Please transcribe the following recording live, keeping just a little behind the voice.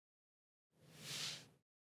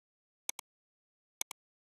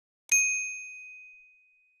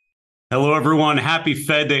everyone. Happy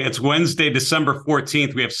Fed Day. It's Wednesday, December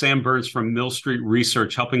 14th. We have Sam Burns from Mill Street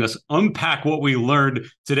Research helping us unpack what we learned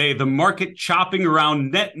today. The market chopping around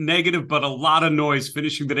net negative, but a lot of noise,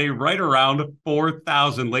 finishing the day right around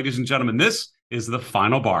 4,000. Ladies and gentlemen, this is the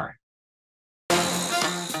final bar.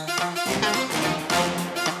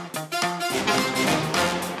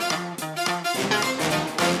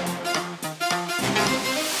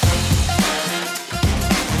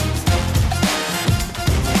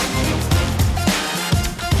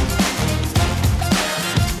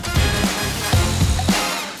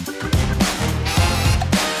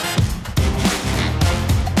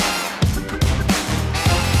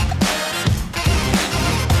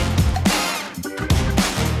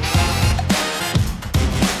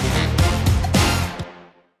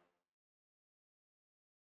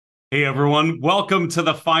 Hey, everyone. Welcome to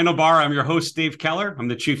the Final Bar. I'm your host, Dave Keller. I'm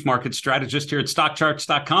the Chief Market Strategist here at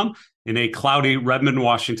StockCharts.com in a cloudy Redmond,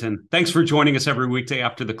 Washington. Thanks for joining us every weekday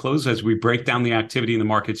after the close as we break down the activity in the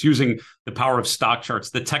markets using the power of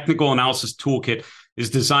StockCharts. The technical analysis toolkit is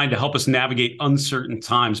designed to help us navigate uncertain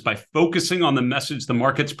times by focusing on the message the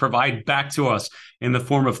markets provide back to us in the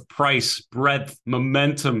form of price, breadth,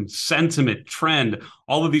 momentum, sentiment, trend,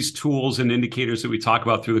 all of these tools and indicators that we talk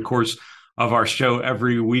about through the course of our show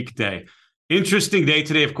every weekday. Interesting day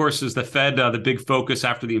today, of course, is the Fed, the big focus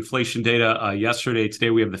after the inflation data yesterday. Today,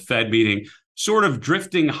 we have the Fed meeting sort of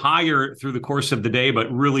drifting higher through the course of the day, but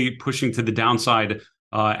really pushing to the downside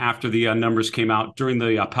after the numbers came out during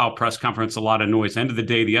the Powell press conference. A lot of noise. End of the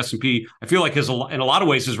day, the S&P, I feel like, in a lot of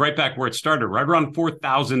ways, is right back where it started, right around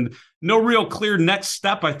 4,000. No real clear next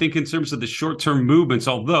step, I think, in terms of the short-term movements,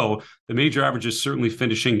 although the major average is certainly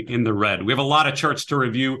finishing in the red. We have a lot of charts to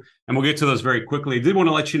review, and we'll get to those very quickly. I did want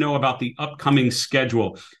to let you know about the upcoming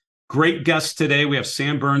schedule. Great guest today. We have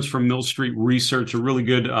Sam Burns from Mill Street Research, a really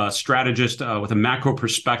good strategist with a macro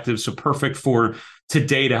perspective, so perfect for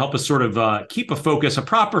today to help us sort of keep a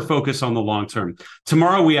proper focus on the long term.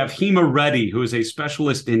 Tomorrow, we have Hema Reddy, who is a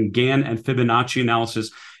specialist in Gann and Fibonacci analysis,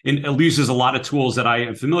 and uses a lot of tools that I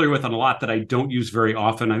am familiar with and a lot that I don't use very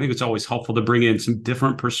often. I think it's always helpful to bring in some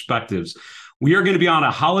different perspectives. We are going to be on a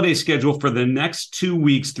holiday schedule for the next 2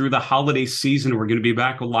 weeks through the holiday season. We're going to be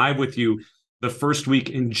back live with you the first week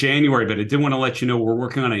in January, but I did want to let you know we're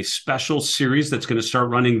working on a special series that's going to start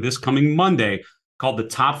running this coming Monday called the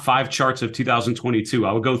Top 5 Charts of 2022.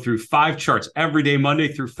 I will go through 5 charts every day, Monday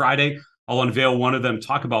through Friday. I'll unveil one of them,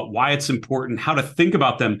 talk about why it's important, how to think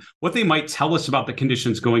about them, what they might tell us about the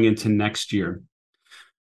conditions going into next year.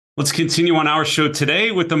 Let's continue on our show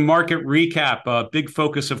today with the market recap. Big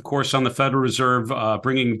focus, of course, on the Federal Reserve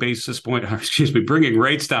bringing rates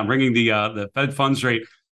down, bringing the Fed funds rate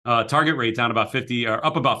target rate down about 50 or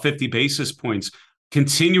up about 50 basis points,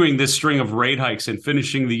 continuing this string of rate hikes and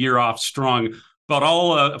finishing the year off strong. But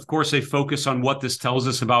all, of course, a focus on what this tells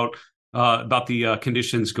us about the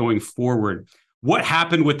conditions going forward. What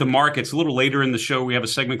happened with the markets? A little later in the show, we have a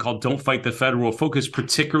segment called Don't Fight the Fed. We'll focus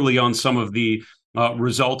particularly on some of the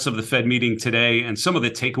results of the Fed meeting today and some of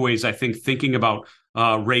the takeaways, I think, thinking about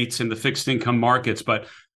rates in the fixed income markets. But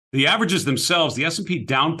the averages themselves, the S&P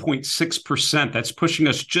down 0.6%. That's pushing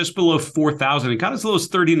us just below 4,000. It got as low as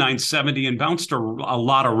 3,970 and bounced a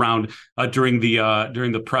lot around during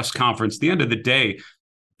the press conference. The end of the day,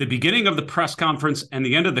 the beginning of the press conference and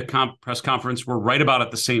the end of the press conference were right about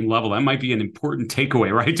at the same level. That might be an important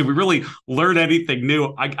takeaway, right? Did we really learn anything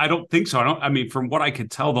new? I don't think so. I mean, from what I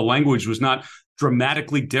could tell, the language was not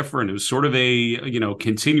dramatically different. It was sort of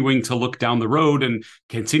continuing to look down the road and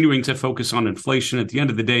continuing to focus on inflation. At the end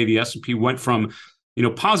of the day, the S&P went from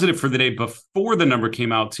positive for the day before the number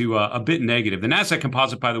came out to a bit negative. The NASDAQ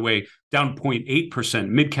composite, by the way, down 0.8%.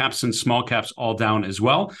 Mid caps and small caps all down as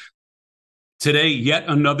well. Today, yet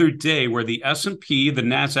another day where the S&P, the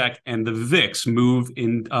NASDAQ, and the VIX move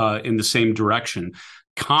in the same direction.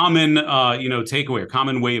 Common takeaway or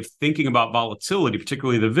common way of thinking about volatility,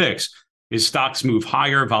 particularly the VIX, is stocks move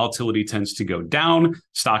higher, volatility tends to go down.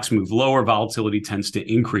 Stocks move lower, volatility tends to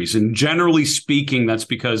increase. And generally speaking, that's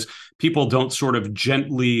because people don't sort of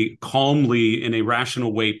gently, calmly, in a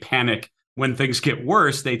rational way, panic when things get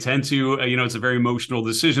worse. They tend to, it's a very emotional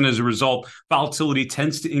decision. As a result, volatility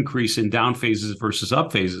tends to increase in down phases versus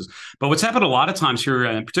up phases. But what's happened a lot of times here,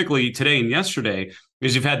 particularly today and yesterday,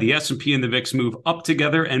 is you've had the S&P and the VIX move up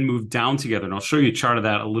together and move down together. And I'll show you a chart of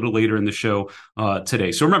that a little later in the show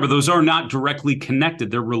today. So remember, those are not directly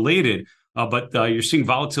connected. They're related, but you're seeing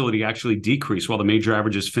volatility actually decrease while the major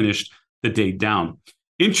averages finished the day down.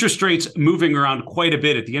 Interest rates moving around quite a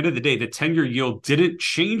bit. At the end of the day, the 10-year yield didn't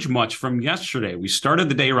change much from yesterday. We started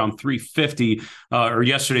the day around 350, or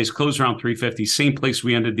yesterday's close around 350, same place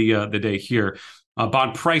we ended the day here.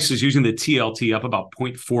 Bond prices using the TLT up about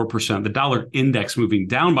 0.4%. The dollar index moving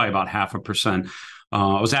down by about 0.5%.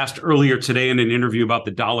 I was asked earlier today in an interview about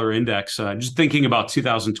the dollar index, just thinking about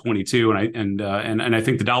 2022, and I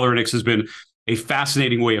think the dollar index has been a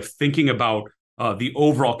fascinating way of thinking about the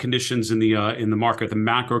overall conditions in the market, the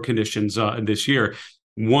macro conditions this year.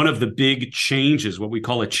 One of the big changes, what we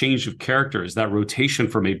call a change of character, is that rotation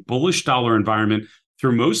from a bullish dollar environment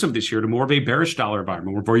through most of this year to more of a bearish dollar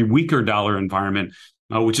environment, or very weaker dollar environment,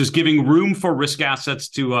 which is giving room for risk assets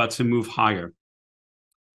to move higher.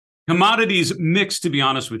 Commodities mixed, to be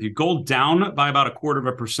honest with you. Gold down by about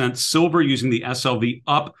 0.25%. Silver using the SLV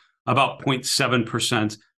up about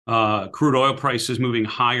 0.7%. Crude oil prices moving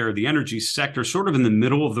higher. The energy sector sort of in the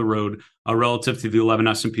middle of the road relative to the 11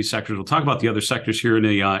 S&P sectors. We'll talk about the other sectors here in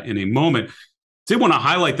a moment. I did want to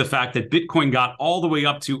highlight the fact that Bitcoin got all the way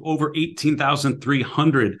up to over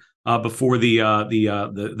 18,300 before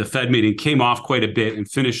the Fed meeting, came off quite a bit and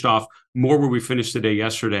finished off more where we finished the day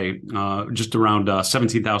yesterday, just around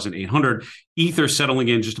 17,800. Ether settling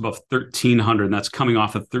in just above 1,300, and that's coming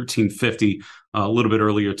off of 1,350 a little bit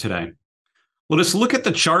earlier today. Well, let's look at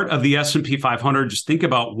the chart of the S&P 500. Just think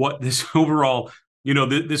about what this overall,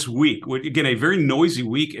 this week, again, a very noisy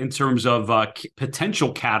week in terms of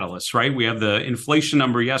potential catalysts, right? We have the inflation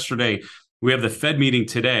number yesterday. We have the Fed meeting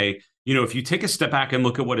today. If you take a step back and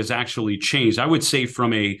look at what has actually changed, I would say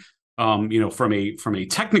from a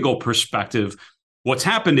technical perspective, what's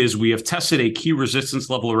happened is we have tested a key resistance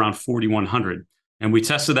level around 4,100, and we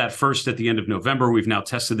tested that first at the end of November. We've now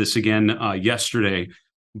tested this again yesterday.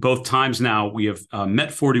 Both times now we have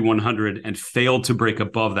met 4,100 and failed to break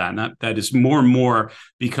above that. And that is more and more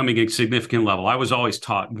becoming a significant level. I was always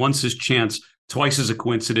taught once is chance, twice is a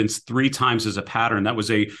coincidence, 3 times is a pattern. That was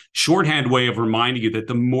a shorthand way of reminding you that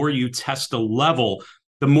the more you test a level,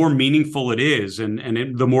 the more meaningful it is, and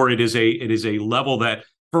the more it is a level that,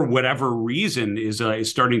 for whatever reason, is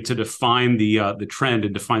starting to define the trend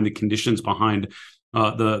and define the conditions behind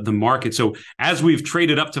the market. So as we've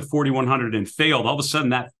traded up to 4,100 and failed, all of a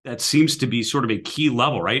sudden that seems to be sort of a key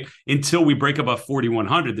level, right? Until we break above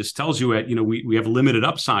 4,100, this tells you we have limited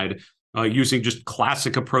upside using just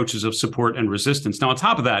classic approaches of support and resistance. Now, on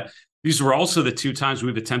top of that, these were also the 2 times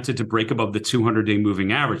we've attempted to break above the 200-day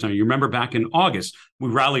moving average. Now, you remember back in August, we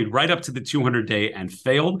rallied right up to the 200-day and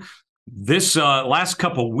failed. This last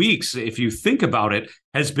couple of weeks, if you think about it,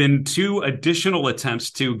 has been 2 additional attempts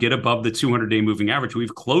to get above the 200-day moving average.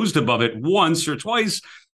 We've closed above it once or twice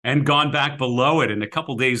and gone back below it. And a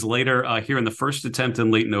couple days later, here in the first attempt in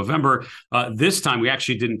late November, this time we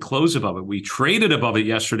actually didn't close above it. We traded above it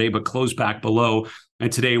yesterday, but closed back below.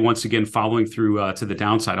 And today, once again, following through to the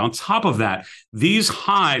downside. On top of that, these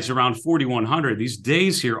highs around 4,100, these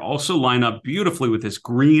days here also line up beautifully with this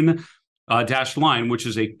green dashed line, which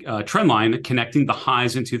is a trend line connecting the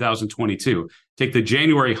highs in 2022. Take the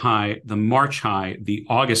January high, the March high, the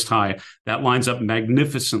August high. That lines up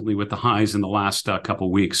magnificently with the highs in the last couple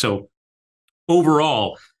of weeks. So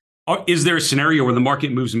overall, is there a scenario where the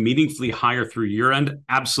market moves meaningfully higher through year end?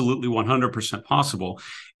 Absolutely, 100% possible.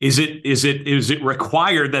 Is it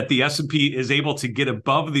required that the S&P is able to get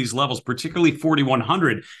above these levels, particularly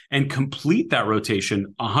 4,100, and complete that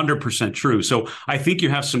rotation? 100% true. So I think you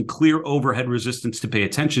have some clear overhead resistance to pay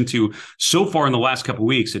attention to. So far in the last couple of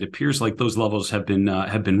weeks, it appears like those levels have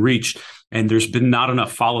been reached, and there's been not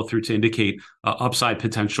enough follow through to indicate upside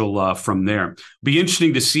potential from there. Be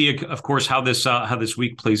interesting to see, of course, how this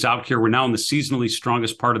week plays out here. We're now in the seasonally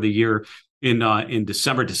strongest part of the year. In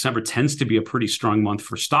December. December tends to be a pretty strong month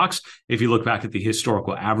for stocks. If you look back at the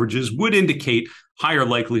historical averages, would indicate higher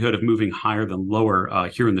likelihood of moving higher than lower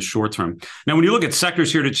here in the short term. Now, when you look at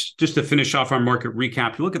sectors here, just to finish off our market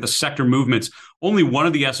recap, you look at the sector movements. Only one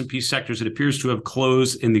of the S&P sectors that appears to have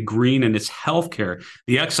closed in the green, and it's healthcare.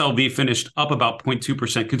 The XLV finished up about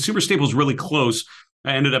 0.2%. Consumer staples really close.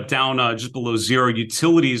 Ended up down just below zero.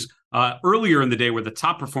 Utilities earlier in the day were the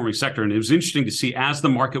top performing sector, and it was interesting to see as the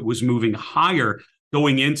market was moving higher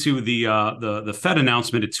going into the Fed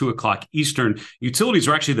announcement at 2:00 Eastern. Utilities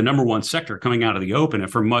are actually the number 1 sector coming out of the open,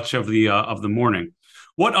 and for much of the morning.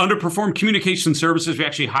 What underperformed? Communication services. We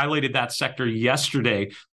actually highlighted that sector yesterday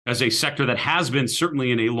as a sector that has been certainly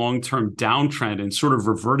in a long-term downtrend and sort of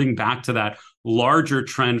reverting back to that larger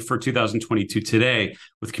trend for 2022 today,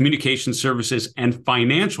 with communication services and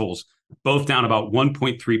financials both down about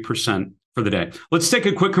 1.3% for the day. Let's take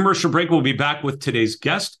a quick commercial break. We'll be back with today's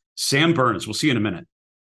guest, Sam Burns. We'll see you in a minute.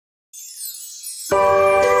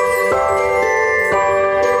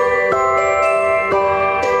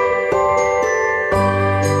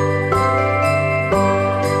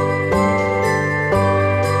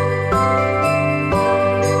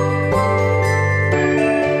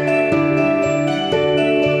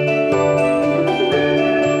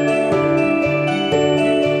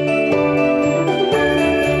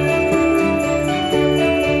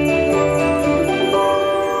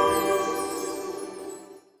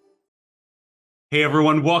 Hey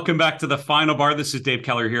everyone, welcome back to the Final Bar. This is Dave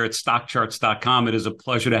Keller here at StockCharts.com. It is a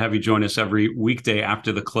pleasure to have you join us every weekday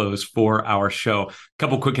after the close for our show. A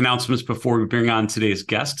couple quick announcements before we bring on today's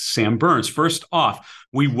guest, Sam Burns. First off,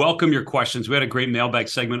 we welcome your questions. We had a great mailbag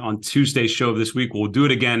segment on Tuesday's show of this week. We'll do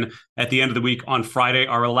it again at the end of the week on Friday,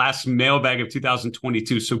 our last mailbag of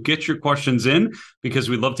 2022. So get your questions in because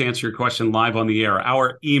we'd love to answer your question live on the air.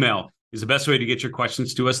 Our email is the best way to get your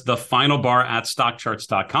questions to us,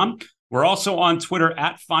 thefinalbar@StockCharts.com. We're also on Twitter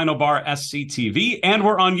at FinalBarSCTV, and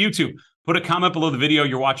we're on YouTube. Put a comment below the video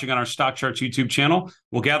you're watching on our Stock Charts YouTube channel.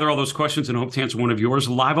 We'll gather all those questions and hope to answer one of yours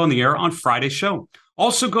live on the air on Friday's show.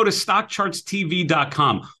 Also, go to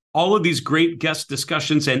StockChartsTV.com. All of these great guest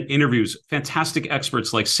discussions and interviews, fantastic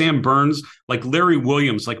experts like Sam Burns, like Larry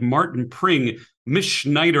Williams, like Martin Pring, Miss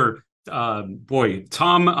Schneider, Tom,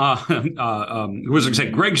 who was I say,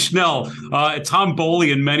 Greg Schnell, Tom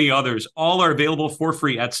Bowley, and many others. All are available for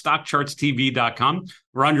free at StockChartsTV.com.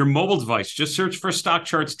 We're on your mobile device. Just search for Stock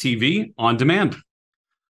Charts TV on demand.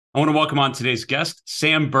 I want to welcome on today's guest,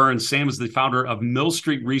 Sam Burns. Sam is the founder of Mill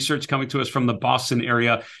Street Research, coming to us from the Boston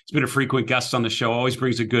area. He's been a frequent guest on the show, always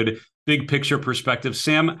brings a good big picture perspective.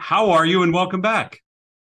 Sam, how are you and welcome back?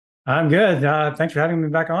 I'm good. Thanks for having me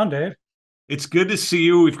back on, Dave. It's good to see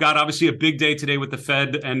you. We've got obviously a big day today with the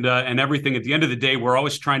Fed and everything. At the end of the day, we're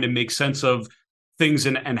always trying to make sense of things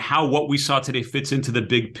and how what we saw today fits into the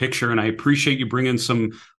big picture. And I appreciate you bringing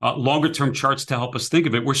some longer term charts to help us think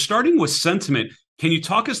of it. We're starting with sentiment. Can you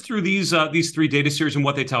talk us through these three data series and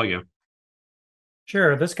what they tell you?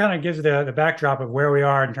 Sure. This kind of gives the backdrop of where we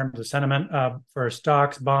are in terms of sentiment for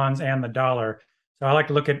stocks, bonds, and the dollar. So I like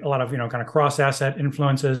to look at a lot of kind of cross asset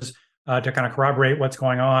influences to kind of corroborate what's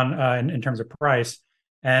going on in terms of price.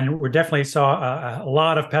 And we definitely saw a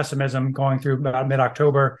lot of pessimism going through about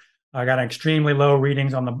mid-October. I got extremely low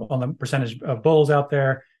readings on the percentage of bulls out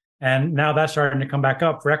there. And now that's starting to come back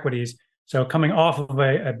up for equities. So coming off of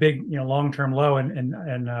a big long-term low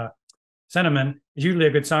in sentiment is usually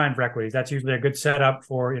a good sign for equities. That's usually a good setup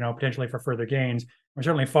for potentially for further gains. We're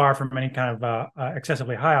certainly far from any kind of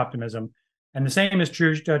excessively high optimism. And the same is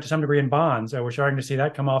true to some degree in bonds. We're starting to see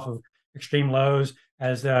that come off of extreme lows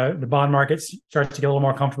as the bond market starts to get a little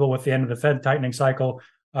more comfortable with the end of the Fed tightening cycle,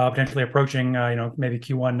 potentially approaching maybe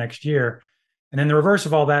Q1 next year. And then the reverse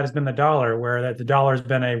of all that has been the dollar, where the dollar has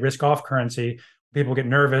been a risk-off currency. People get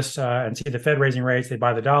nervous and see the Fed raising rates, they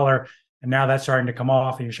buy the dollar, and now that's starting to come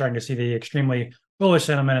off, and you're starting to see the extremely bullish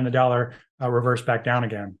sentiment in the dollar reverse back down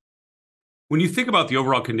again. When you think about the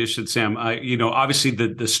overall conditions, Sam, obviously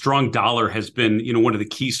the strong dollar has been, one of the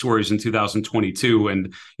key stories in 2022,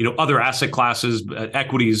 and other asset classes,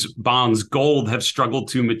 equities, bonds, gold have struggled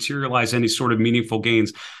to materialize any sort of meaningful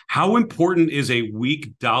gains. How important is a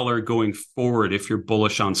weak dollar going forward if you're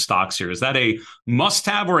bullish on stocks here? Is that a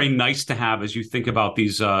must-have or a nice-to-have as you think about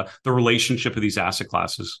these the relationship of these asset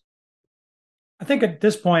classes? I think at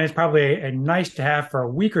this point, it's probably a nice to have for a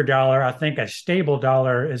weaker dollar. I think a stable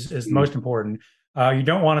dollar is most important. You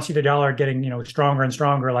don't want to see the dollar getting stronger and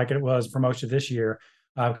stronger like it was for most of this year,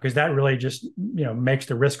 because that really just makes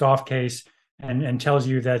the risk off case and tells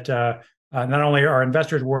you that not only are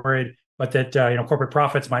investors worried, but that corporate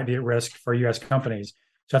profits might be at risk for U.S. companies.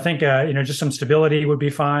 So I think just some stability would be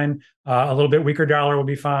fine. A little bit weaker dollar would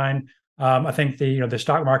be fine. I think the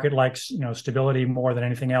stock market likes stability more than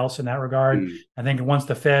anything else in that regard. I think once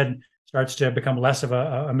the Fed starts to become less of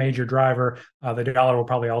a major driver, the dollar will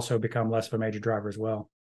probably also become less of a major driver as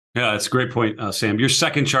well. Yeah, that's a great point, Sam. Your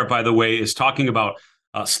second chart, by the way, is talking about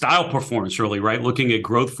style performance, really, right? Looking at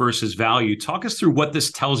growth versus value. Talk us through what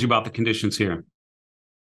this tells you about the conditions here.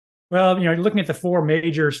 Well, looking at the four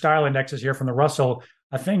major style indexes here from the Russell,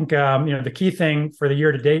 I think the key thing for the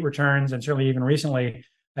year-to-date returns, and certainly even recently,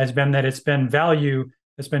 has been that it's been value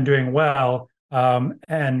that's been doing well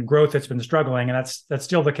and growth that's been struggling, and that's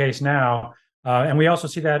still the case now. And we also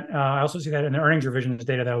see that. I also see that in the earnings revisions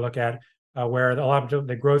data that I look at, where a lot of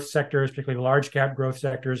the growth sectors, particularly the large cap growth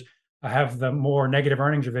sectors, have the more negative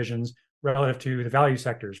earnings revisions relative to the value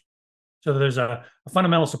sectors. So there's a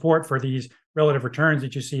fundamental support for these relative returns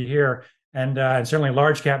that you see here, and certainly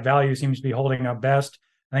large cap value seems to be holding up best.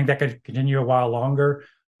 I think that could continue a while longer.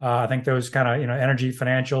 I think those kind of energy,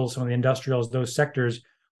 financials, some of the industrials, those sectors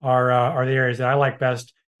are the areas that I like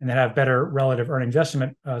best and that have better relative earnings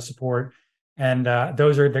estimate support. And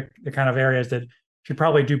those are the kind of areas that should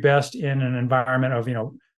probably do best in an environment of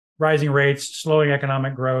rising rates, slowing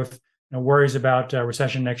economic growth, worries about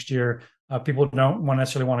recession next year. People don't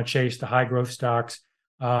necessarily want to chase the high growth stocks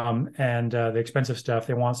and the expensive stuff.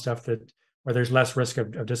 They want stuff where there's less risk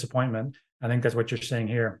of disappointment. I think that's what you're seeing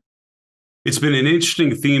here. It's been an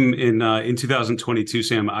interesting theme in 2022,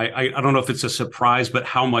 Sam. I don't know if it's a surprise, but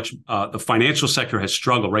how much the financial sector has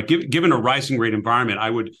struggled, right? Given a rising rate environment, I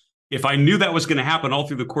would, if I knew that was going to happen all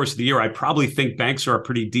through the course of the year, I'd probably think banks are a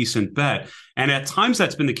pretty decent bet. And at times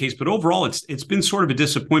that's been the case, but overall it's been sort of a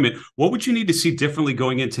disappointment. What would you need to see differently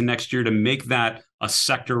going into next year to make that a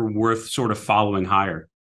sector worth sort of following higher?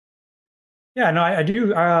 Yeah, no, I do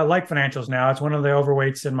like financials now. It's one of the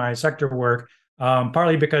overweights in my sector work,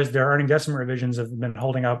 partly because their earnings estimate revisions have been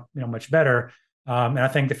holding up, much better. And I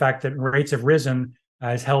think the fact that rates have risen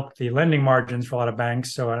has helped the lending margins for a lot of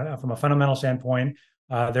banks. So from a fundamental standpoint,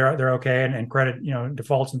 they're okay, and credit,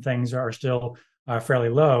 defaults and things are still fairly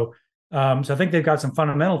low. So I think they've got some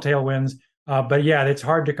fundamental tailwinds. But yeah, it's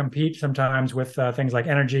hard to compete sometimes with things like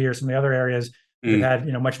energy or some of the other areas that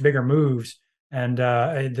had much bigger moves and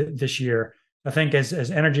this year. I think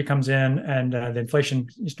as energy comes in and the inflation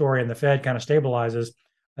story and the Fed kind of stabilizes,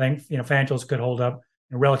 I think financials could hold up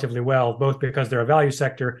relatively well, both because they're a value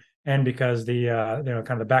sector and because the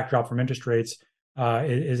kind of the backdrop from interest rates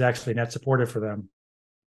is actually net supportive for them.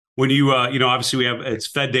 When you obviously it's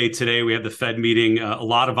Fed day today. We have the Fed meeting. A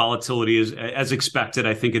lot of volatility as expected.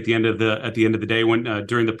 I think at the end of the day, when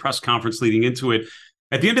during the press conference leading into it,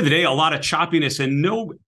 at the end of the day, a lot of choppiness and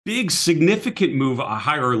no big significant move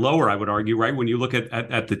higher or lower, I would argue, right? When you look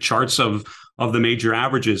at the charts of the major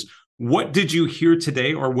averages, what did you hear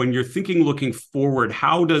today? Or when you're looking forward,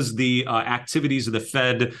 how does the activities of the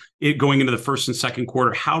Fed going into the first and second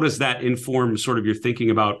quarter, how does that inform sort of your thinking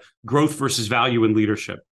about growth versus value and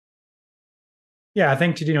leadership? Yeah, I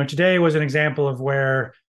think today was an example of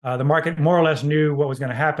where the market more or less knew what was going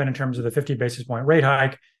to happen in terms of the 50 basis point rate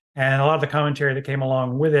hike. And a lot of the commentary that came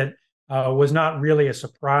along with it was not really a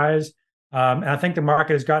surprise. And I think the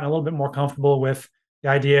market has gotten a little bit more comfortable with the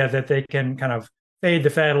idea that they can kind of fade the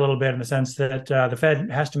Fed a little bit in the sense that the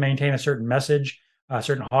Fed has to maintain a certain message, a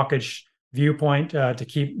certain hawkish viewpoint to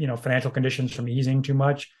keep financial conditions from easing too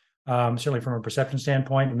much, certainly from a perception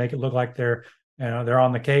standpoint, and make it look like they're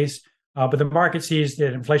on the case. But the market sees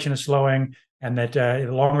that inflation is slowing and that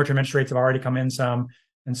the longer term interest rates have already come in some.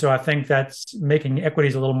 And so I think that's making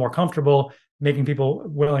equities a little more comfortable, making people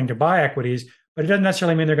willing to buy equities, but it doesn't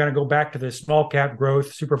necessarily mean they're going to go back to the small cap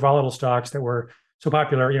growth, super volatile stocks that were so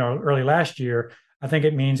popular, early last year. I think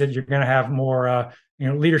it means that you're going to have more,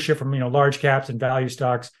 leadership from, large caps and value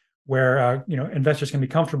stocks where, investors can be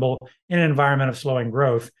comfortable in an environment of slowing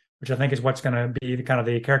growth, which I think is what's going to be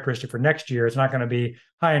the characteristic for next year. It's not going to be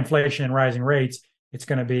high inflation and rising rates. It's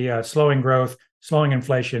going to be slowing growth, slowing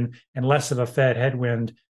inflation, and less of a Fed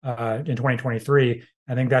headwind in 2023.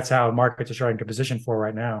 I think that's how markets are starting to position for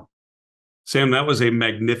right now. Sam, that was a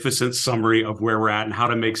magnificent summary of where we're at and how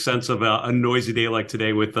to make sense of a noisy day like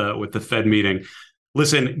today with the Fed meeting.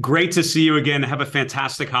 Listen, great to see you again. Have a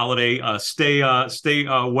fantastic holiday. Stay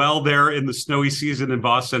well there in the snowy season in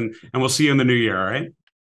Boston, and we'll see you in the new year. All right.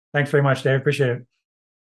 Thanks very much, Dave. Appreciate it.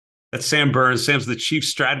 That's Sam Burns. Sam's the chief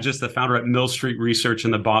strategist, the founder at Mill Street Research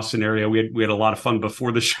in the Boston area. We had a lot of fun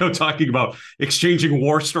before the show talking about exchanging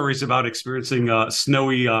war stories about experiencing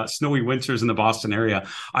snowy winters in the Boston area.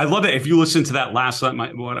 I love it. If you listen to that last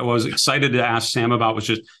night, what I was excited to ask Sam about was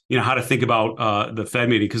just how to think about the Fed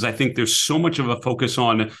meeting, because I think there's so much of a focus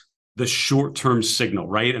on the short-term signal,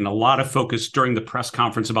 right? And a lot of focus during the press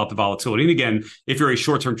conference about the volatility. And again, if you're a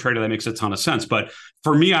short-term trader, that makes a ton of sense. But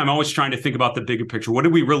for me, I'm always trying to think about the bigger picture. What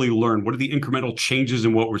did we really learn? What are the incremental changes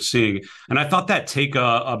in what we're seeing? And I thought that take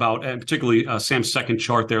about, and particularly Sam's second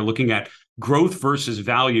chart there, looking at growth versus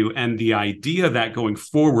value and the idea that going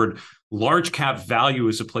forward, large cap value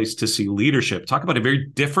is a place to see leadership. Talk about a very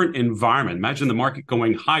different environment. Imagine the market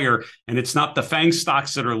going higher, and it's not the FANG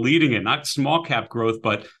stocks that are leading it, not small cap growth,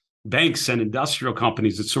 but banks and industrial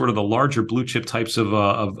companies. It's sort of the larger blue chip types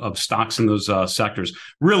of stocks in those sectors.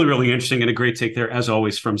 Really, really interesting, and a great take there, as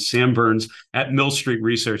always, from Sam Burns at Mill Street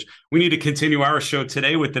Research. We need to continue our show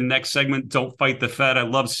today with the next segment, Don't Fight the Fed. I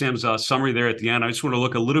love Sam's summary there at the end. I just want to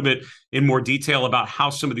look a little bit in more detail about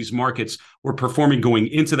how some of these markets were performing going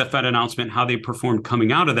into the Fed announcement, how they performed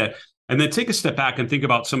coming out of that, and then take a step back and think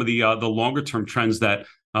about some of the longer term trends that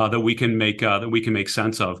we can make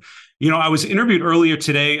sense of. I was interviewed earlier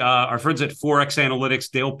today. Our friends at Forex Analytics,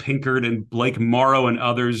 Dale Pinkard and Blake Morrow, and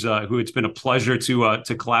others, who it's been a pleasure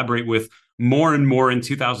to collaborate with more and more in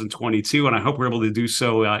 2022, and I hope we're able to do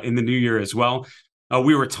so in the new year as well.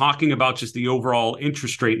 We were talking about just the overall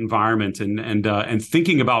interest rate environment and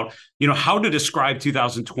thinking about how to describe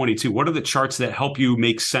 2022. What are the charts that help you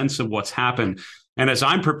make sense of what's happened? And as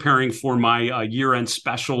I'm preparing for my year-end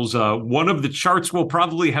specials, one of the charts will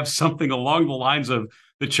probably have something along the lines of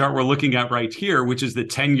the chart we're looking at right here, which is the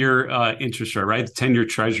 10-year interest rate, right? The 10-year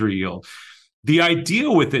Treasury yield. The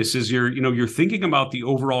idea with this is you're thinking about the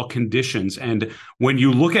overall conditions. And when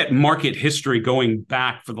you look at market history going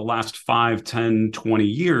back for the last 5, 10, 20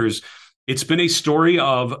 years, it's been a story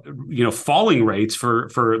of, falling rates for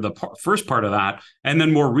the first part of that. And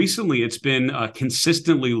then more recently, it's been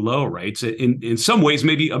consistently low rates, in some ways,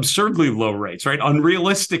 maybe absurdly low rates, right?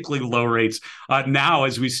 Unrealistically low rates. Now,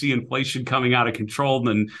 as we see inflation coming out of control,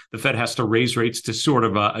 then the Fed has to raise rates to sort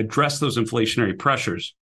of address those inflationary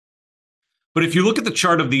pressures. But if you look at the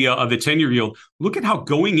chart of the 10-year yield, look at how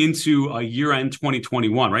going into year-end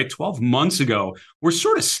 2021, right, 12 months ago, we're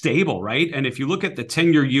sort of stable, right? And if you look at the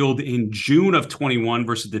 10-year yield in June of 21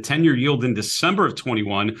 versus the 10-year yield in December of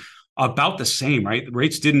 21, about the same, right?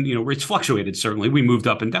 Rates rates fluctuated, certainly. We moved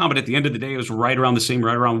up and down, but at the end of the day, it was right around the same,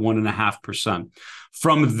 right around 1.5%.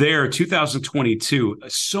 From there, 2022,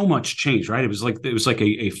 so much change, right? It was like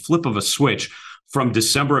a flip of a switch from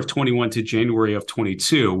December of 21 to January of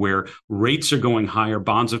 22, where rates are going higher.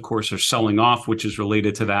 Bonds, of course, are selling off, which is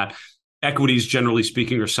related to that. Equities, generally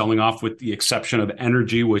speaking, are selling off with the exception of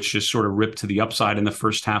energy, which just sort of ripped to the upside in the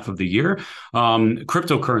first half of the year.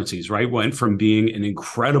 Cryptocurrencies, right, went from being an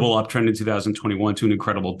incredible uptrend in 2021 to an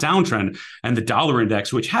incredible downtrend. And the dollar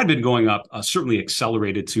index, which had been going up, certainly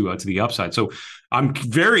accelerated to the upside. So I'm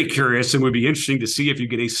very curious, and would be interesting to see if you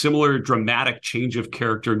get a similar dramatic change of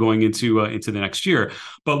character going into the next year.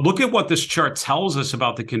 But look at what this chart tells us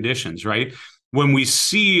about the conditions, right? When we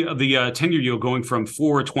see the 10-year yield going from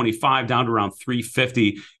 425 down to around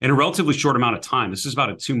 350 in a relatively short amount of time, this is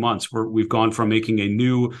about 2 months where we've gone from making a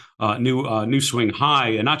new swing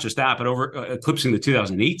high, and not just that, but over eclipsing the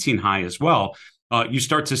 2018 high as well. You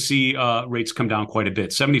start to see rates come down quite a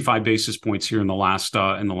bit, 75 basis points here in the last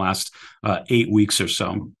 8 weeks or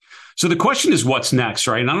so. So the question is, what's next,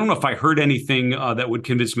 right? And I don't know if I heard anything that would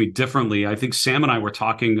convince me differently. I think Sam and I were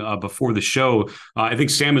talking before the show. I think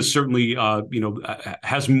Sam is certainly,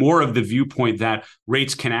 has more of the viewpoint that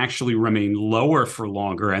rates can actually remain lower for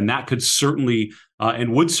longer, and that could certainly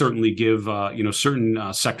and would certainly give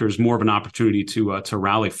certain sectors more of an opportunity to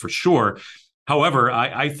rally for sure. However,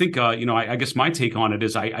 I think, I guess my take on it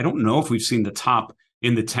is I don't know if we've seen the top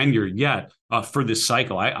in the 10-year yet for this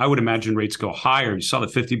cycle. I would imagine rates go higher. You saw the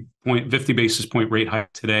 50 basis point rate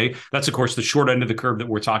hike today. That's, of course, the short end of the curve that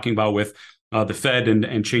we're talking about with the Fed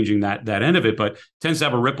and changing that end of it, but tends to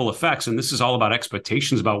have a ripple effects. And this is all about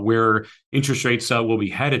expectations about where interest rates will be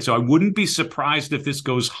headed. So I wouldn't be surprised if this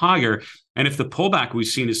goes higher. And if the pullback we've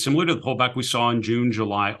seen is similar to the pullback we saw in June,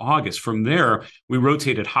 July, August, from there, we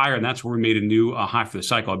rotated higher, and that's where we made a new high for the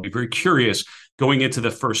cycle. I'd be very curious going into the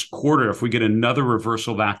first quarter if we get another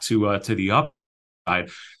reversal back to the upside.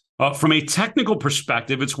 From a technical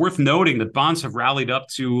perspective, it's worth noting that bonds have rallied up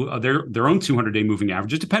to their own 200-day moving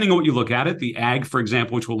averages, depending on what you look at it. The AG, for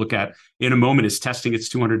example, which we'll look at in a moment, is testing its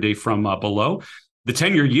 200-day from below. The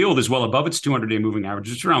 10-year yield is well above its 200-day moving average.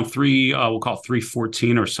 It's around we'll call it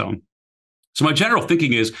 314 or so. So my general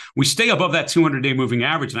thinking is we stay above that 200-day moving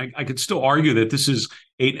average, and I could still argue that this is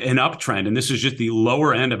an uptrend, and this is just the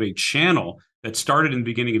lower end of a channel that started in the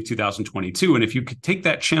beginning of 2022. And if you could take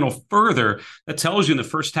that channel further, that tells you in the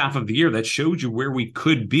first half of the year, that showed you where we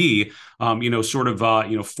could be,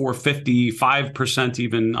 450,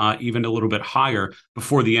 5%, even a little bit higher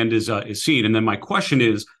before the end is seen. And then my question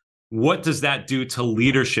is, what does that do to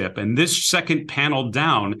leadership? And this second panel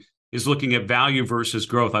down is looking at value versus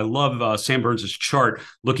growth. I love Sam Burns' chart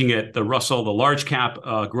looking at the Russell, the large cap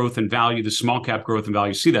growth and value, the small cap growth and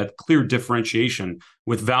value. See that clear differentiation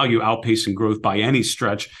with value outpacing growth by any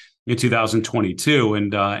stretch in 2022.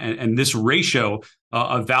 And this ratio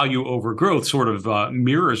of value over growth sort of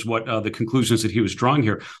mirrors what the conclusions that he was drawing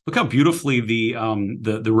here. Look how beautifully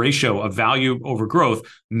the ratio of value over growth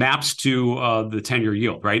maps to the 10-year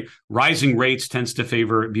yield, right? Rising rates tends to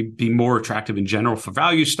be more attractive in general for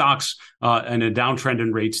value stocks, and a downtrend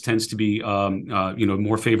in rates tends to be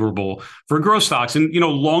more favorable for growth stocks. And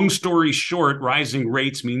long story short, rising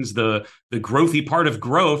rates means the growthy part of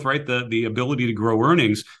growth, right? The ability to grow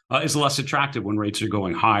earnings is less attractive when rates are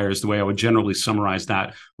going higher, is the way I would generally summarize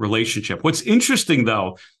that relationship. What's interesting,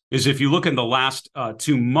 though, is if you look in the last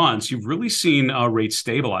 2 months, you've really seen rates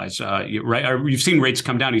stabilize, right? You've seen rates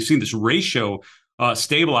come down. You've seen this ratio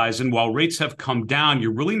stabilize. And while rates have come down,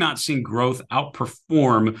 you're really not seeing growth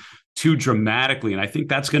outperform too dramatically. And I think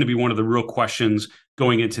that's going to be one of the real questions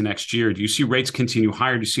going into next year. Do you see rates continue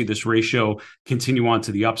higher? Do you see this ratio continue on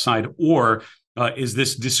to the upside? Or is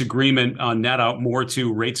this disagreement net out more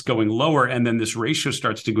to rates going lower, and then this ratio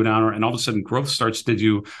starts to go down, and all of a sudden growth starts to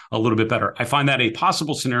do a little bit better? I find that a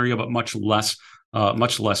possible scenario, but much less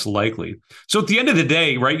much less likely. So at the end of the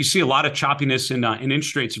day, right, you see a lot of choppiness in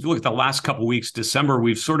interest rates. If you look at the last couple of weeks, December,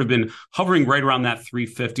 we've sort of been hovering right around that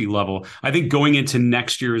 350 level. I think going into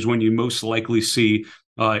next year is when you most likely see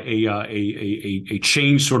a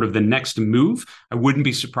change, sort of the next move. I wouldn't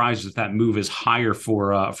be surprised if that move is higher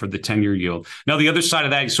for the 10-year yield. Now, the other side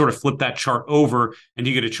of that, you sort of flip that chart over and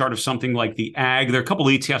you get a chart of something like the AG. There are a couple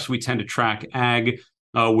of ETFs we tend to track, AG,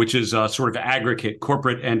 which is sort of aggregate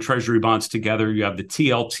corporate and treasury bonds together. You have the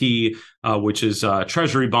TLT, which is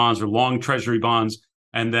treasury bonds or long treasury bonds,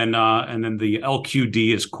 and then the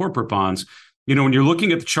LQD is corporate bonds. You know, when you're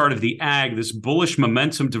looking at the chart of the AG, this bullish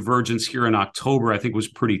momentum divergence here in October, I think was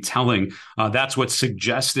pretty telling. That's what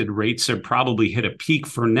suggested rates have probably hit a peak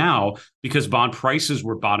for now because bond prices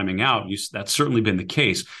were bottoming out. That's certainly been the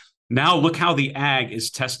case. Now look how the AG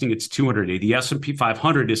is testing its 200-day. The S&P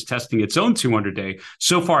 500 is testing its own 200-day.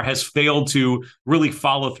 So far has failed to really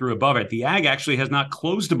follow through above it. The AG actually has not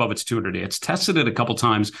closed above its 200-day. It's tested it a couple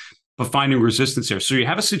times, but finding resistance there. So you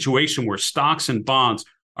have a situation where stocks and bonds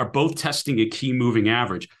are both testing a key moving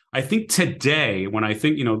average. I think today, when I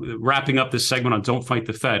think, wrapping up this segment on Don't Fight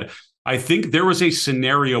the Fed, I think there was a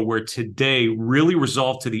scenario where today really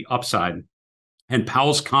resolved to the upside. And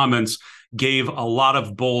Powell's comments gave a lot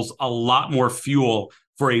of bulls a lot more fuel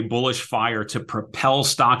for a bullish fire to propel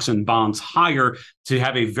stocks and bonds higher, to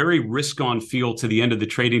have a very risk-on feel to the end of the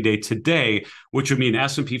trading day today, which would mean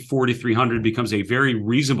S&P 4300 becomes a very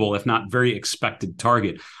reasonable, if not very expected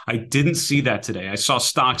target. I didn't see that today. I saw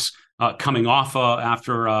stocks coming off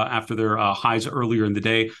after their highs earlier in the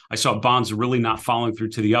day. I saw bonds really not following through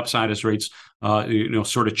to the upside as rates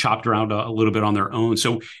sort of chopped around a little bit on their own.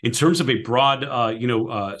 So in terms of a broad,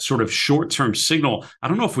 sort of short-term signal, I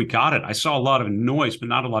don't know if we got it. I saw a lot of noise, but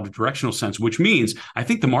not a lot of directional sense, which means I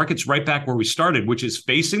think the market's right back where we started, which is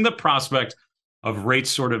facing the prospect of rates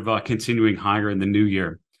sort of continuing higher in the new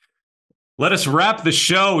year. Let us wrap the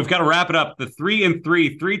show. We've got to wrap it up. The 3 and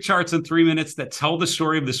 3, 3 charts in 3 minutes that tell the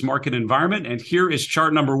story of this market environment. And here is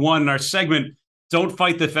chart number 1 in our segment, Don't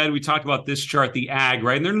Fight the Fed. We talked about this chart, the AG,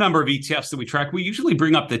 right? And there are a number of ETFs that we track. We usually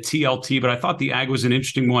bring up the TLT, but I thought the AG was an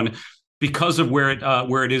interesting one because of where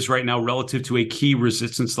it is right now relative to a key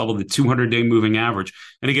resistance level, the 200-day moving average.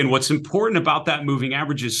 And again, what's important about that moving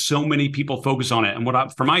average is so many people focus on it.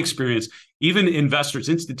 And from my experience, even investors,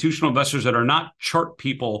 institutional investors that are not chart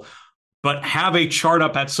people, but have a chart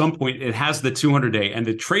up at some point, it has the 200-day. And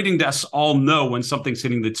the trading desks all know when something's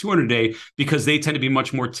hitting the 200-day because they tend to be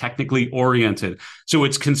much more technically oriented. So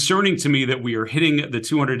it's concerning to me that we are hitting the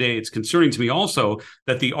 200-day. It's concerning to me also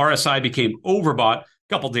that the RSI became overbought a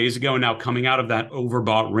couple days ago and now coming out of that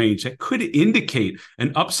overbought range. That could indicate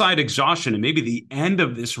an upside exhaustion and maybe the end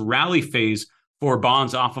of this rally phase for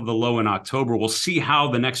bonds off of the low in October. We'll see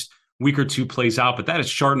how the next week or two plays out, but that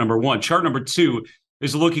is chart number 1. Chart number 2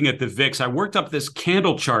 is looking at the VIX. I worked up this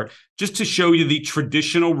candle chart just to show you the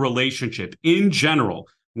traditional relationship in general.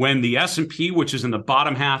 When the S&P, which is in the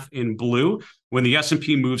bottom half in blue, when the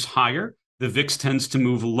S&P moves higher, the VIX tends to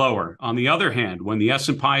move lower. On the other hand, when the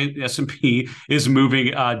S&P is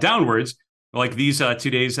moving downwards, like these 2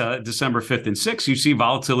 days, December 5th and 6th, you see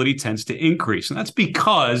volatility tends to increase. And that's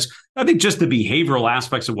because I think just the behavioral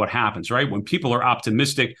aspects of what happens, right? When people are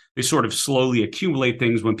optimistic, they sort of slowly accumulate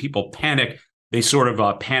things. When people panic, they sort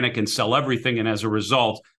of panic and sell everything. And as a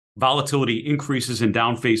result, volatility increases in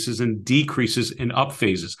down phases and decreases in up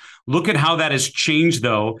phases. Look at how that has changed,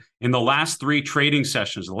 though, in the last 3 trading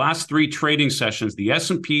sessions. The last 3 trading sessions, the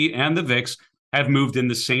S&P and the VIX have moved in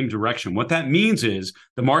the same direction. What that means is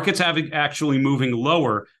the market's actually moving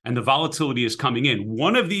lower and the volatility is coming in.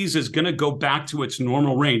 One of these is going to go back to its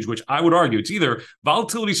normal range, which I would argue it's either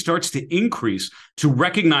volatility starts to increase to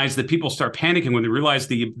recognize that people start panicking when they realize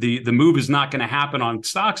the move is not going to happen on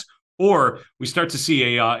stocks, or we start to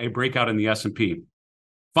see a breakout in the S&P.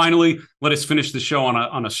 Finally, let us finish the show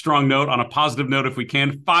on a strong note, on a positive note if we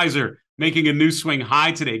can. Pfizer making a new swing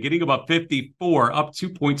high today, getting about 54, up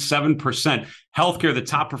 2.7%. Healthcare, the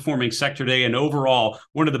top performing sector today, and overall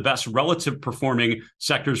one of the best relative performing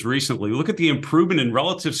sectors recently. Look at the improvement in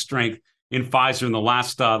relative strength in Pfizer in the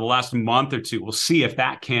last month or two. We'll see if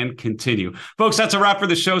that can continue. Folks, that's a wrap for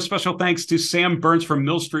the show. Special thanks to Sam Burns from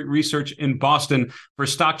Mill Street Research in Boston. For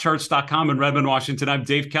StockCharts.com in Redmond, Washington, I'm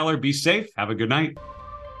Dave Keller. Be safe. Have a good night.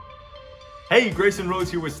 Hey, Grayson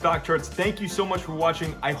Rose here with StockCharts. Thank you so much for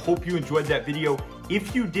watching. I hope you enjoyed that video.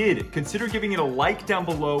 If you did, consider giving it a like down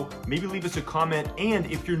below, maybe leave us a comment,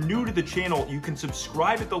 and if you're new to the channel, you can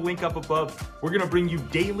subscribe at the link up above. We're gonna bring you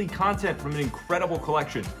daily content from an incredible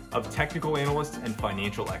collection of technical analysts and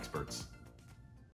financial experts.